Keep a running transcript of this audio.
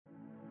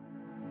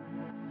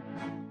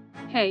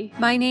Hey,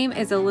 my name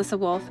is Alyssa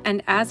Wolf,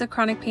 and as a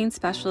chronic pain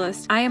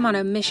specialist, I am on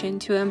a mission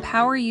to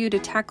empower you to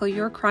tackle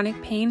your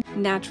chronic pain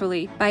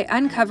naturally by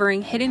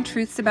uncovering hidden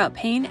truths about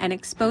pain and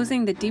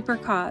exposing the deeper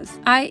cause.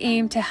 I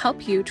aim to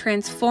help you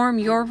transform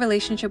your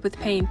relationship with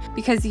pain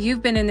because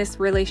you've been in this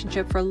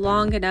relationship for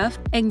long enough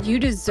and you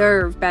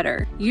deserve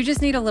better. You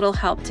just need a little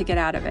help to get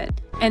out of it.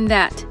 And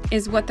that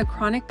is what the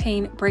Chronic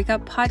Pain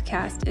Breakup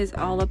Podcast is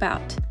all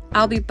about.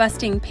 I'll be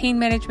busting pain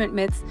management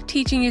myths,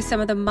 teaching you some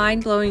of the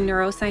mind-blowing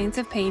neuroscience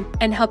of pain,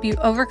 and help you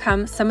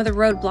overcome some of the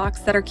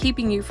roadblocks that are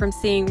keeping you from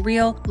seeing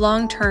real,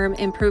 long-term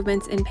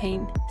improvements in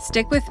pain.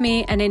 Stick with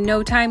me, and in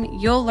no time,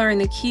 you'll learn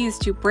the keys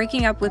to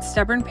breaking up with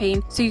stubborn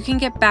pain so you can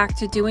get back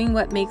to doing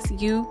what makes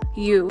you,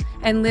 you,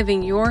 and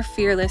living your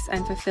fearless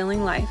and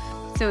fulfilling life.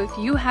 So if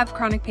you have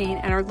chronic pain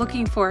and are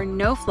looking for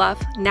no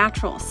fluff,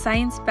 natural,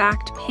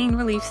 science-backed pain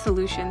relief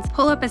solutions,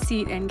 pull up a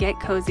seat and get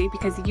cozy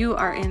because you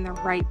are in the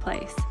right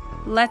place.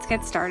 Let's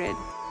get started.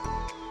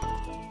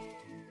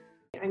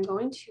 I'm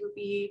going to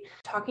be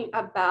talking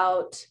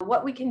about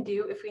what we can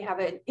do if we have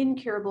an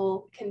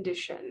incurable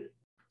condition.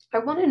 I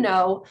want to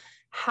know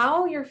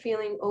how you're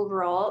feeling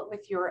overall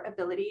with your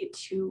ability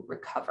to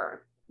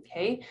recover.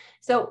 Okay,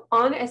 so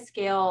on a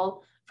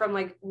scale from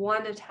like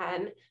 1 to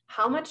 10,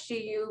 how much do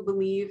you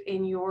believe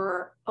in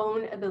your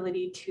own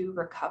ability to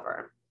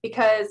recover?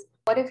 Because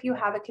what if you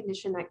have a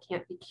condition that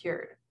can't be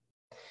cured?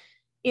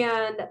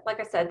 And like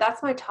I said,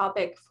 that's my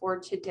topic for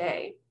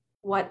today.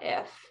 What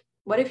if?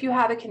 What if you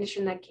have a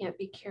condition that can't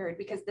be cured?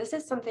 Because this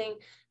is something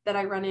that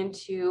I run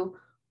into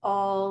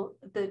all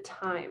the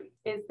time.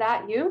 Is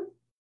that you?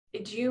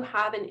 Do you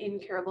have an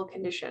incurable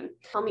condition?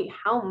 Tell me,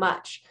 how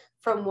much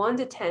from 1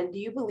 to 10 do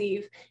you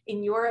believe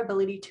in your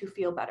ability to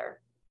feel better?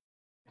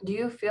 Do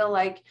you feel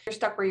like you're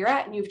stuck where you're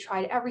at and you've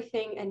tried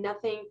everything and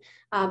nothing,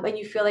 and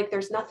you feel like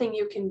there's nothing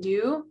you can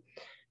do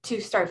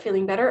to start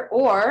feeling better?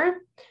 Or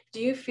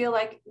do you feel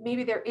like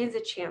maybe there is a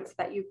chance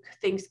that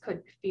things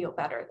could feel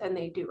better than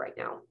they do right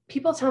now?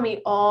 People tell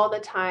me all the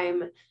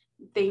time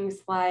things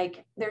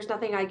like, there's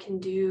nothing I can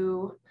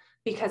do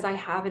because I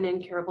have an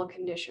incurable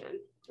condition,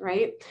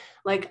 right?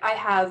 Like I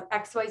have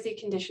XYZ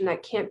condition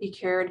that can't be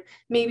cured.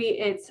 Maybe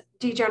it's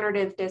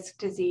degenerative disc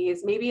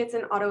disease. Maybe it's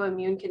an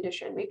autoimmune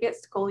condition. Maybe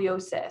it's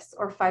scoliosis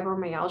or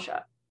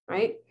fibromyalgia,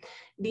 right?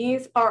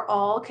 These are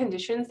all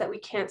conditions that we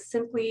can't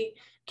simply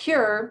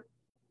cure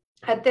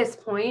at this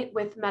point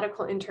with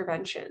medical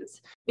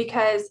interventions,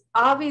 because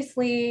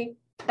obviously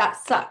that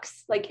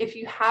sucks. Like if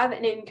you have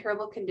an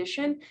incurable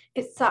condition,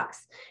 it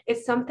sucks.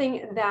 It's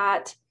something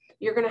that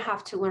you're going to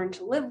have to learn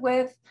to live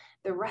with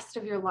the rest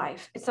of your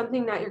life. It's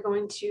something that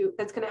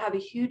that's going to have a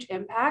huge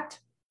impact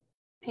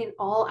in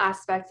all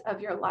aspects of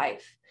your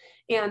life.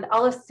 And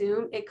I'll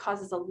assume it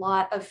causes a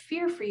lot of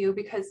fear for you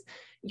because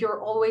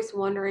you're always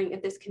wondering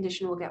if this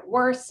condition will get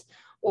worse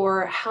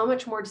or how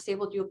much more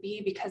disabled you'll be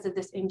because of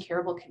this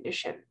incurable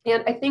condition.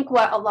 And I think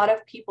what a lot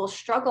of people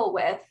struggle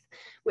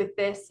with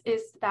this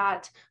is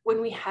that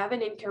when we have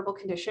an incurable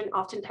condition,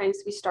 oftentimes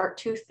we start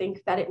to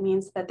think that it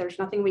means that there's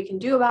nothing we can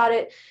do about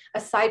it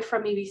aside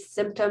from maybe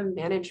symptom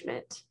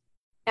management.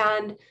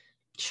 And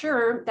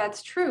sure,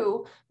 that's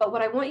true. But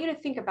what I want you to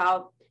think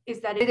about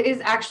is that it is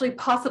actually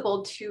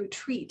possible to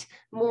treat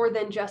more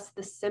than just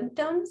the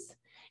symptoms,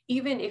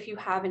 even if you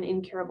have an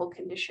incurable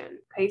condition.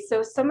 Okay,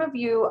 so some of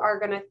you are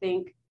going to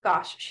think,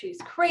 gosh, she's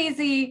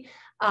crazy.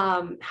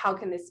 How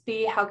can this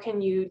be? How can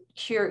you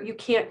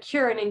can't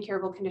cure an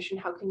incurable condition.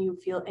 How can you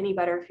feel any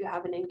better if you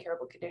have an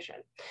incurable condition?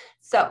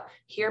 So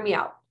hear me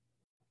out.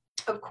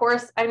 Of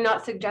course, I'm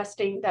not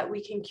suggesting that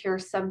we can cure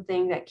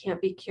something that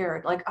can't be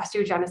cured, like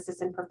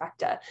osteogenesis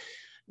imperfecta,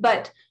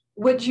 but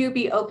would you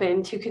be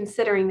open to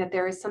considering that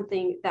there is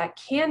something that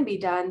can be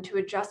done to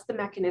adjust the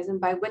mechanism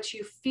by which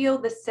you feel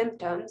the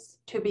symptoms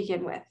to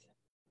begin with?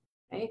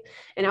 Okay.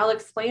 And I'll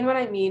explain what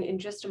I mean in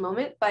just a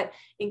moment, but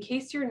in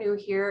case you're new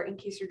here, in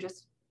case you're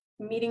just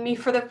meeting me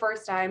for the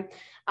first time,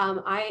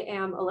 I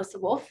am Alyssa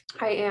Wolf.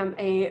 I am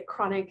a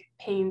chronic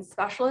pain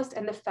specialist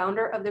and the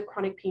founder of the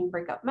Chronic Pain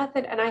Breakup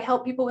Method. And I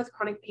help people with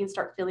chronic pain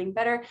start feeling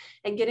better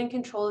and get in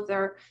control of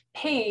their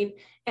pain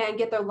and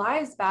get their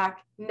lives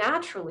back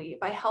naturally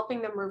by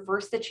helping them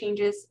reverse the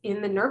changes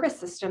in the nervous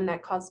system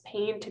that cause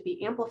pain to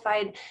be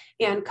amplified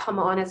and come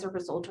on as a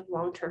result of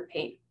long-term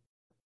pain.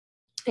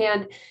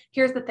 And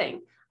here's the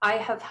thing, I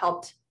have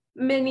helped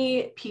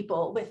many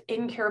people with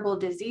incurable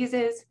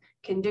diseases,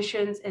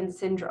 conditions, and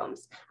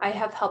syndromes. I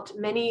have helped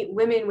many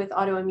women with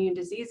autoimmune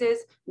diseases,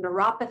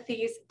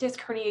 neuropathies, disc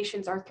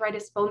herniations,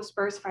 arthritis, bone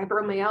spurs,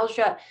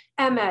 fibromyalgia,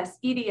 MS,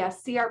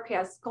 EDS,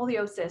 CRPS,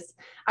 scoliosis.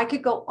 I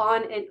could go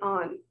on and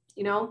on,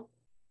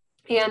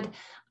 And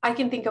I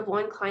can think of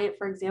one client,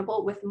 for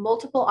example, with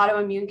multiple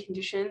autoimmune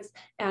conditions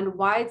and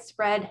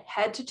widespread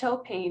head to toe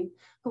pain,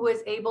 who was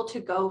able to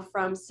go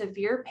from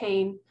severe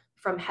pain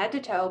from head to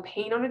toe,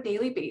 pain on a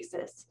daily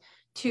basis,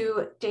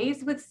 to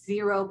days with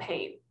zero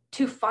pain,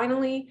 to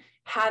finally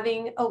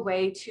having a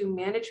way to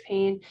manage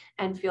pain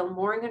and feel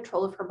more in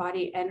control of her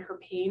body and her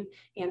pain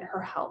and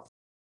her health.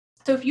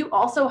 So if you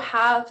also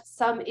have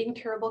some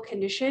incurable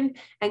condition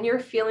and you're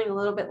feeling a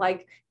little bit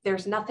like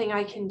there's nothing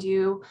I can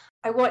do,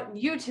 I want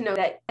you to know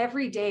that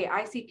every day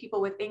I see people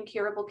with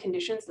incurable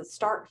conditions that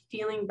start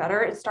feeling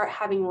better and start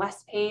having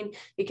less pain.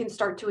 They can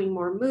start doing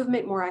more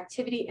movement, more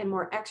activity, and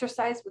more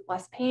exercise with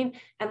less pain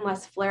and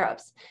less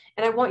flare-ups.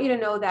 And I want you to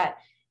know that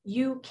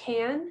you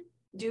can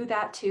do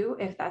that too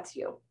if that's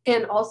you.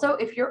 And also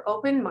if you're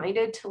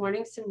open-minded to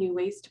learning some new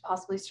ways to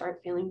possibly start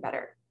feeling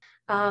better.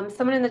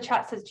 Someone in the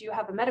chat says, do you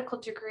have a medical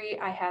degree?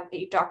 I have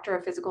a doctor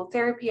of physical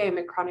therapy. I'm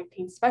a chronic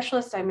pain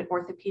specialist. I'm an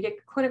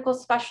orthopedic clinical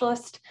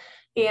specialist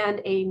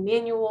and a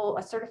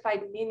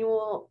certified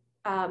manual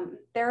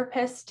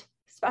therapist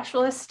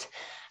specialist.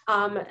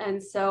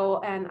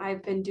 And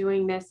I've been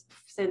doing this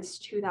since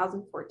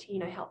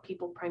 2014. I help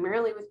people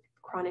primarily with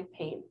chronic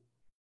pain.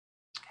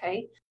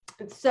 Okay.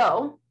 And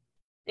so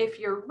if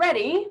you're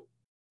ready,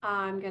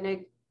 I'm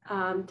going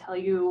to tell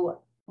you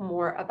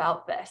more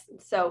about this.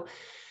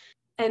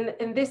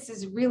 And this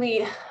is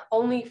really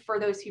only for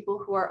those people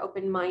who are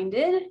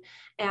open-minded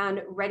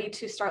and ready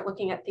to start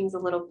looking at things a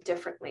little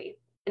differently.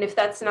 And if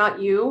that's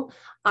not you,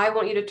 I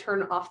want you to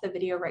turn off the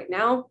video right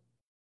now.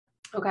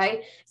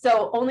 Okay,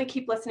 so only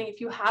keep listening if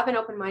you have an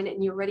open mind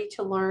and you're ready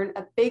to learn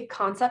a big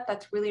concept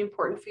that's really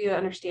important for you to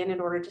understand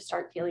in order to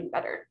start feeling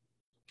better.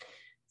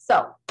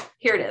 So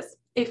here it is.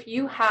 If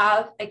you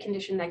have a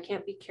condition that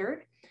can't be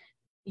cured,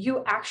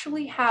 you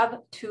actually have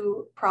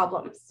two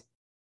problems.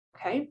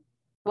 Okay.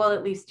 Well,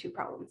 at least two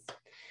problems.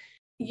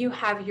 You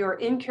have your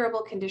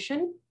incurable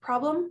condition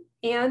problem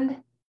and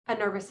a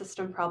nervous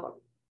system problem,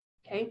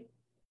 okay?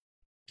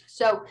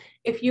 So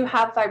if you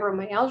have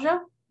fibromyalgia,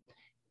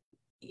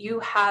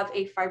 you have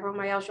a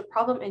fibromyalgia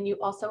problem and you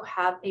also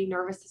have a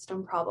nervous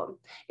system problem.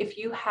 If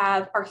you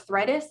have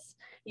arthritis,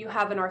 you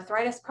have an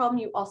arthritis problem,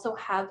 you also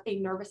have a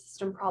nervous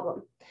system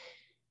problem.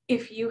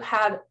 If you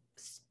have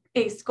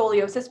a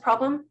scoliosis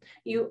problem,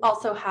 you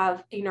also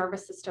have a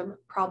nervous system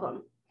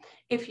problem.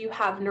 If you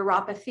have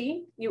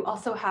neuropathy, you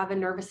also have a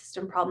nervous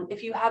system problem.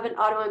 If you have an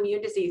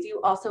autoimmune disease, you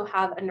also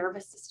have a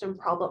nervous system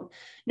problem.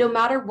 No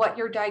matter what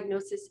your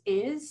diagnosis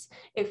is,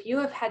 if you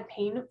have had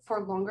pain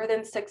for longer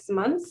than 6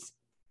 months,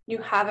 you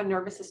have a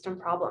nervous system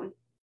problem.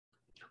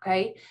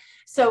 Okay,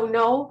 so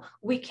no,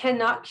 we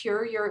cannot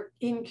cure your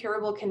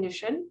incurable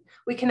condition.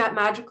 We cannot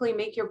magically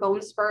make your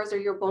bone spurs or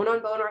your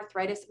bone-on-bone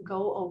arthritis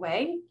go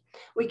away.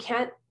 We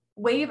can't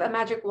wave a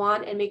magic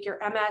wand and make your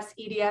MS,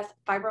 EDS,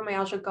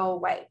 fibromyalgia go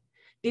away.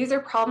 These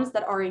are problems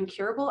that are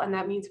incurable, and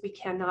that means we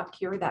cannot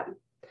cure them.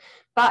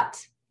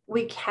 But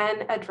we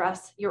can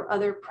address your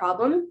other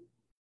problem,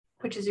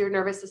 which is your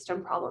nervous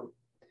system problem.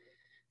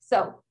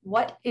 So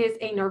what is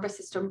a nervous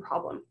system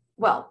problem?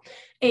 Well,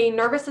 a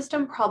nervous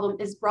system problem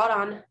is brought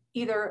on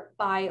either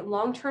by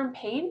long-term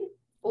pain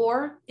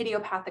or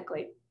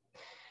idiopathically.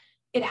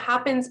 It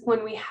happens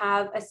when we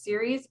have a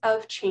series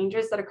of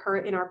changes that occur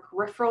in our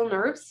peripheral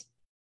nerves.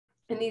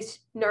 And these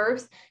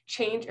nerves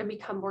change and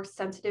become more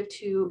sensitive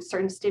to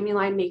certain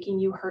stimuli, making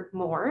you hurt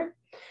more.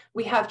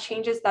 We have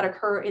changes that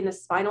occur in the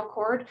spinal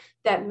cord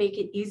that make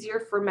it easier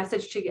for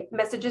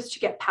messages to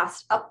get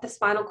passed up the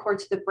spinal cord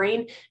to the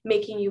brain,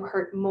 making you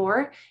hurt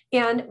more.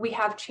 And we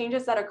have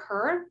changes that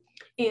occur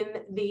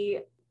in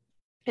the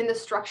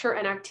structure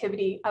and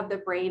activity of the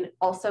brain,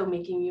 also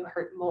making you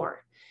hurt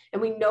more.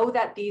 And we know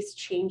that these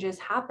changes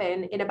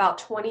happen in about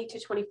 20 to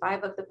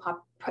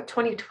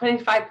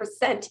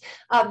 25%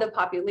 of the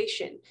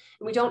population. And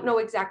we don't know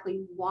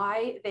exactly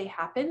why they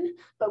happen,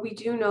 but we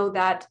do know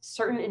that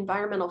certain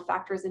environmental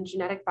factors and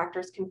genetic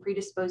factors can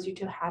predispose you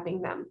to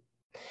having them.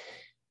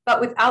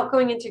 But without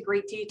going into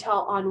great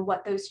detail on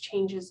what those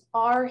changes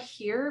are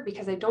here,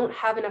 because I don't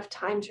have enough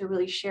time to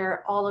really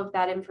share all of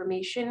that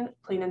information,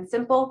 plain and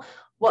simple,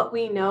 what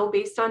we know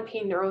based on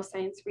pain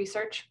neuroscience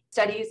research,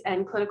 studies,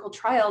 and clinical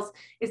trials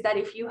is that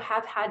if you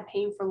have had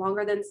pain for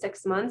longer than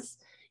 6 months,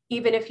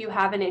 even if you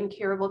have an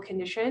incurable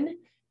condition,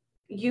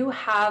 you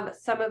have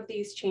some of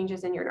these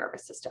changes in your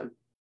nervous system.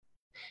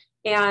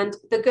 And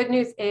the good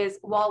news is,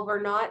 while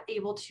we're not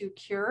able to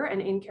cure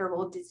an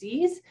incurable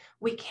disease,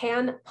 we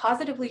can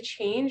positively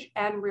change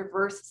and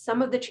reverse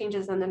some of the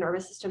changes in the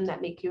nervous system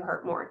that make you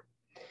hurt more.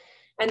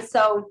 And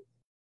so,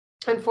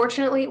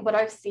 unfortunately, what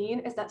I've seen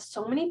is that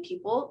so many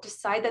people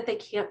decide that they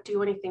can't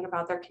do anything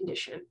about their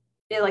condition.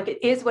 It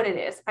is what it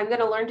is. I'm going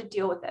to learn to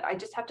deal with it. I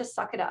just have to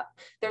suck it up.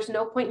 There's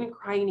no point in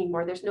crying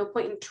anymore. There's no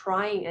point in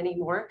trying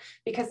anymore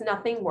because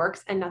nothing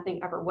works and nothing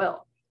ever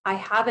will. I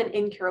have an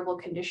incurable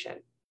condition.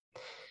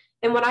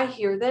 And when I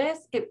hear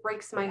this, it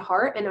breaks my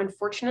heart. And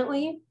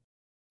unfortunately,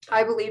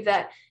 I believe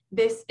that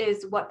this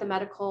is what the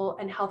medical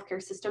and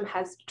healthcare system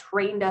has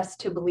trained us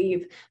to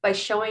believe by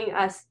showing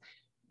us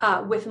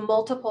with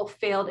multiple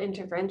failed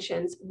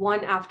interventions,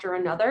 one after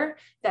another,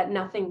 that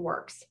nothing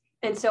works.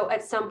 And so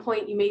at some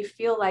point, you may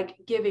feel like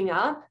giving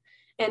up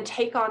and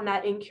take on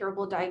that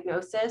incurable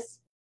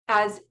diagnosis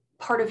as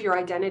part of your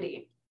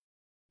identity.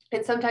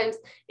 And sometimes,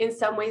 in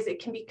some ways,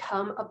 it can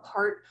become a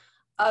part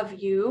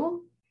of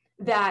you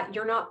that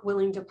you're not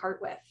willing to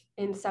part with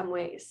in some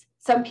ways.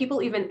 Some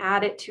people even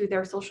add it to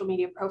their social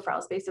media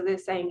profiles, basically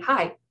saying,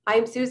 hi,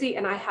 I'm Susie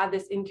and I have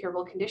this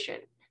incurable condition.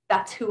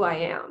 That's who I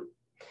am.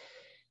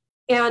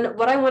 And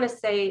what I want to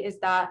say is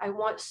that I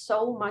want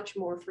so much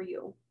more for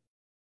you.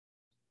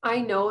 I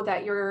know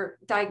that your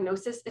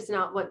diagnosis is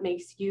not what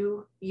makes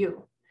you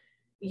you.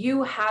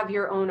 You have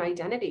your own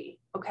identity,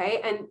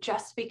 okay? And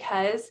just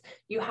because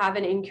you have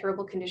an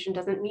incurable condition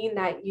doesn't mean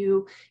that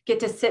you get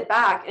to sit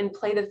back and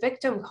play the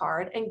victim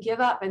card and give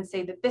up and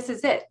say that this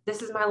is it.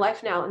 This is my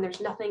life now, and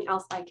there's nothing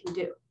else I can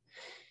do.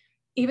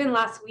 Even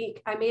last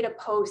week, I made a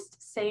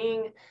post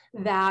saying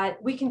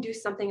that we can do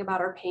something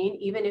about our pain,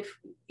 even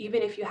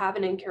if you have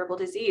an incurable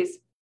disease.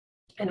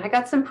 And I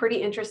got some pretty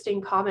interesting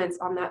comments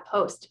on that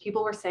post.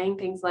 People were saying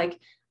things like,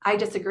 I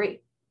disagree.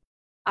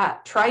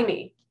 Try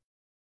me.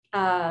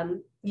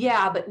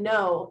 Yeah, but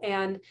no,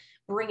 and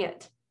bring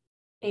it.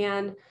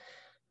 And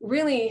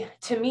really,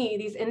 to me,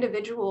 these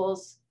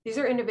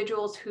are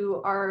individuals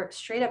who are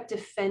straight up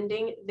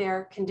defending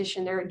their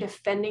condition. They're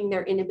defending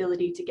their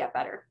inability to get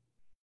better.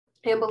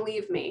 And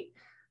believe me,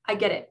 I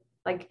get it.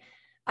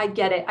 I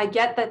get it. I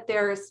get that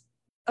there's,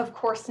 of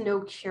course,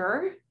 no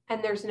cure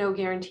and there's no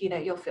guarantee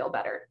that you'll feel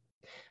better.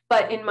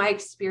 But in my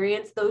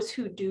experience, those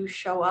who do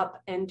show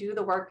up and do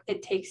the work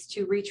it takes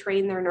to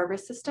retrain their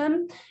nervous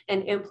system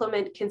and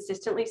implement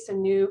consistently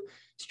some new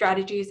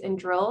strategies and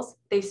drills,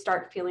 they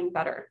start feeling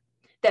better.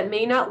 That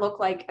may not look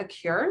like a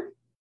cure,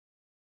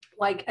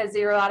 like a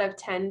 0 out of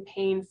 10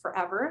 pain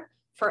forever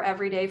for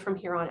every day from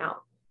here on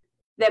out.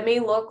 That may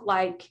look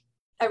like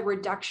a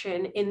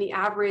reduction in the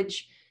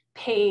average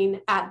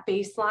pain at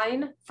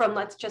baseline from,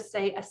 let's just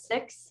say, a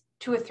 6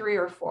 to a 3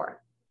 or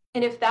 4.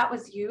 And if that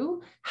was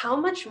you, how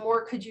much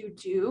more could you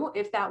do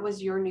if that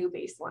was your new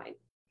baseline?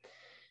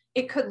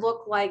 It could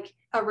look like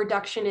a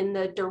reduction in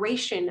the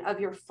duration of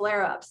your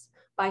flare-ups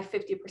by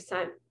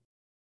 50%.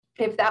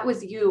 If that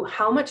was you,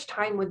 how much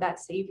time would that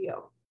save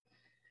you?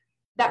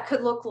 That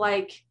could look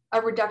like a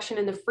reduction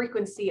in the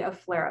frequency of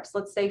flare-ups,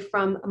 let's say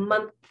from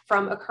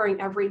occurring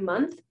every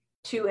month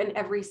to an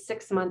every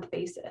 6-month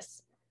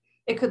basis.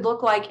 It could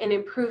look like an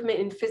improvement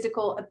in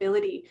physical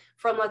ability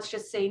from, let's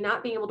just say,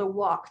 not being able to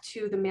walk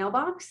to the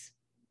mailbox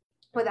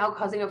without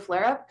causing a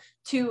flare-up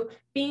to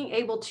being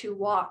able to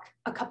walk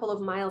a couple of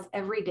miles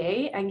every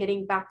day and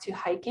getting back to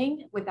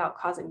hiking without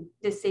causing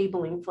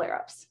disabling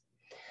flare-ups.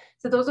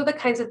 So those are the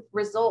kinds of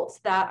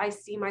results that I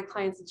see my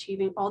clients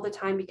achieving all the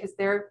time because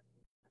they're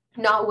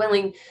not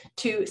willing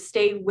to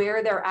stay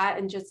where they're at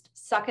and just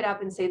suck it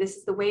up and say, this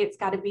is the way it's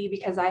got to be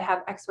because I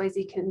have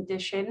XYZ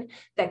condition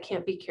that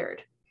can't be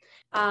cured.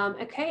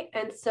 Okay,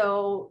 and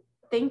so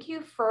thank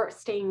you for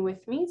staying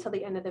with me till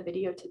the end of the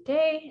video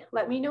today.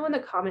 Let me know in the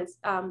comments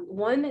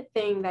one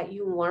thing that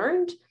you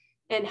learned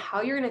and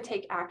how you're going to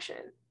take action.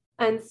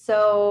 And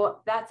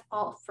so that's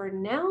all for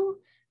now.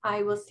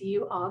 I will see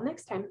you all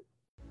next time.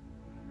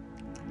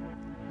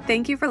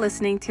 Thank you for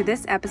listening to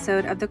this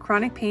episode of the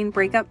Chronic Pain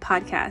Breakup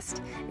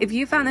Podcast. If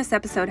you found this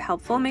episode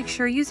helpful, make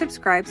sure you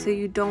subscribe so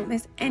you don't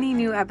miss any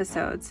new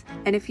episodes.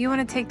 And if you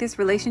want to take this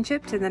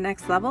relationship to the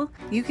next level,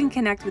 you can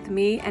connect with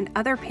me and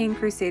other pain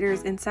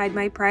crusaders inside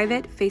my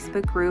private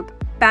Facebook group,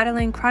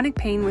 Battling Chronic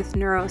Pain with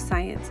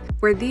Neuroscience,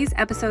 where these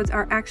episodes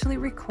are actually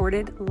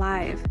recorded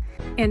live.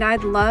 And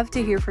I'd love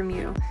to hear from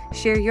you.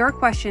 Share your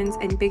questions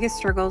and biggest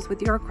struggles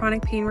with your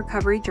chronic pain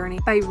recovery journey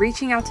by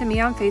reaching out to me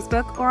on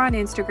Facebook or on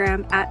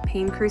Instagram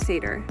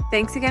 @PainCrusader.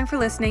 Thanks again for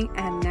listening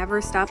and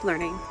never stop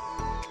learning.